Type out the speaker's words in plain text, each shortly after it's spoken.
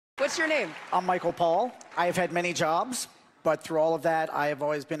What's your name? I'm Michael Paul. I have had many jobs, but through all of that, I have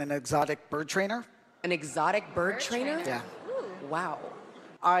always been an exotic bird trainer. An exotic bird trainer? Yeah. Ooh. Wow.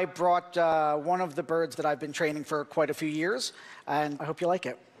 I brought one of the birds that I've been training for quite a few years, and I hope you like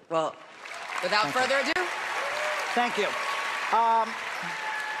it. Well, without further ado. Thank you. I'm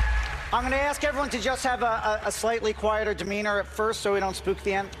going to ask everyone to just have a slightly quieter demeanor at first so we don't spook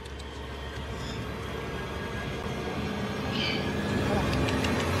the end.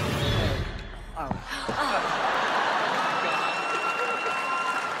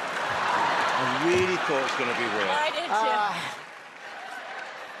 I really thought it was going to be real. I did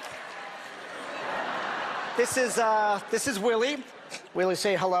too. This is Willie. Willie,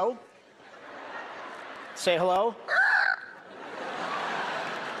 say hello. Say hello.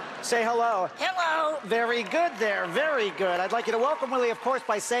 Say hello. Hello. Very good there, very good. I'd like you to welcome Willie, of course,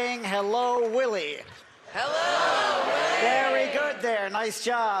 by saying hello, Willie. Hello, Willie. Very good there, nice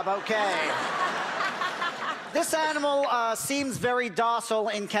job, okay. This animal seems very docile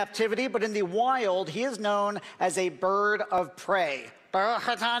in captivity, but in the wild, he is known as a bird of prey. I'm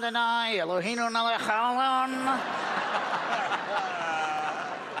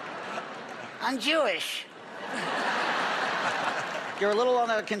Jewish. You're a little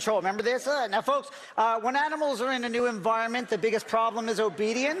under control. Remember this? Now, folks, when animals are in a new environment, the biggest problem is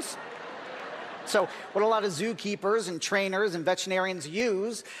obedience. So what a lot of zookeepers and trainers and veterinarians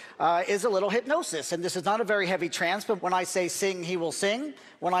use is a little hypnosis. And this is not a very heavy trance, but when I say sing, he will sing.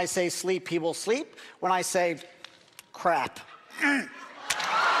 When I say sleep, he will sleep. When I say crap. Did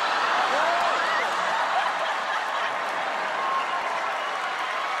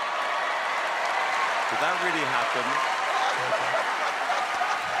that really happen?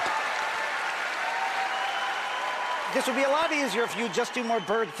 This would be a lot easier if you just do more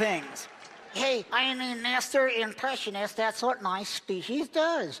bird things. Hey, I am a master impressionist. That's what my species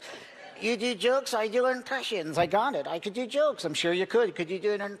does. You do jokes, I do impressions. I got it. I could do jokes. I'm sure you could. Could you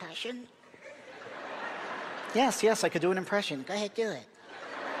do an impression? Yes, I could do an impression. Go ahead, do it.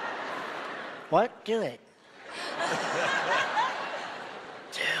 What? Do it.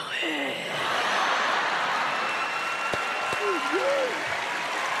 Do it.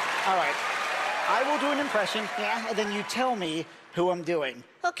 All right. I will do an impression, yeah, and then you tell me who I'm doing.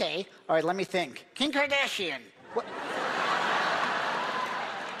 Okay. All right, let me think. Kim Kardashian. What?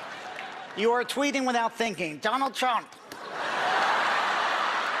 You are tweeting without thinking. Donald Trump.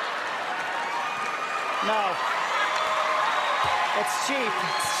 No. It's cheap.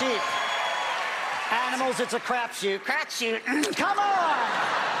 It's cheap. Animals, it's a crapshoot. Crapshoot. Come on!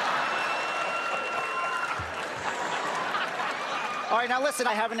 All right, now listen,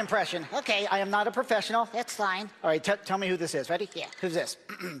 I have an impression. Okay, I am not a professional. That's fine. All right, tell me who this is. Ready? Yeah. Who's this?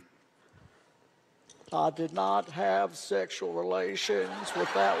 I did not have sexual relations with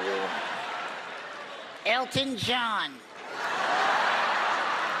that woman. Elton John.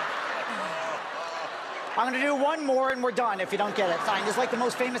 I'm gonna do one more and we're done if you don't get it. Fine, this is like the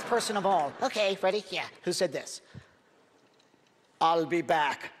most famous person of all. Okay, ready? Yeah. Who said this? I'll be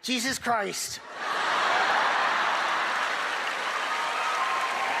back. Jesus Christ.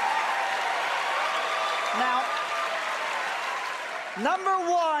 Now, number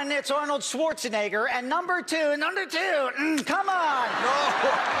one, it's Arnold Schwarzenegger, and number two, come on. No.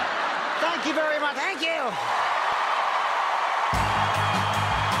 Thank you very much, thank you.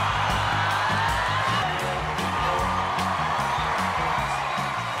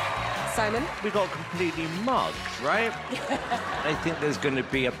 Simon? We got completely mugged, right? I think there's going to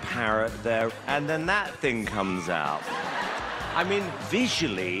be a parrot there, and then that thing comes out. I mean,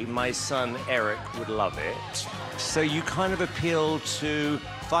 visually, my son Eric would love it. So you kind of appeal to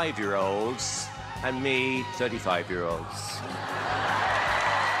 5-year-olds and me, 35-year-olds.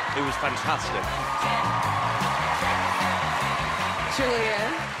 It was fantastic.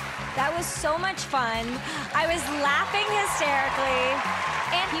 Julia? That was so much fun. I was laughing hysterically,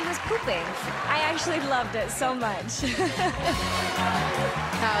 and he was pooping. I actually loved it so much.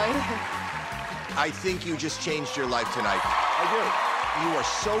 Howie? I think you just changed your life tonight. I do. You are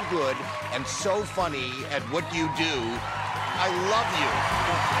so good and so funny at what you do. I love you.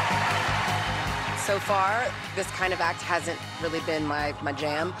 So far, this kind of act hasn't really been my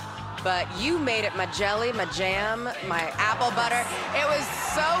jam, but you made it my jelly, my jam, my apple butter. It was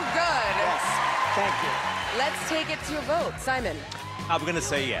so good. Yes, thank you. Let's take it to a vote. Simon? I'm going to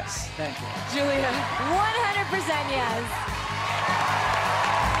say yes. Thank you. Julia? 100% yes.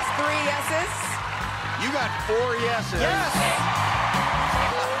 3 yeses? You got 4 yeses. Yes!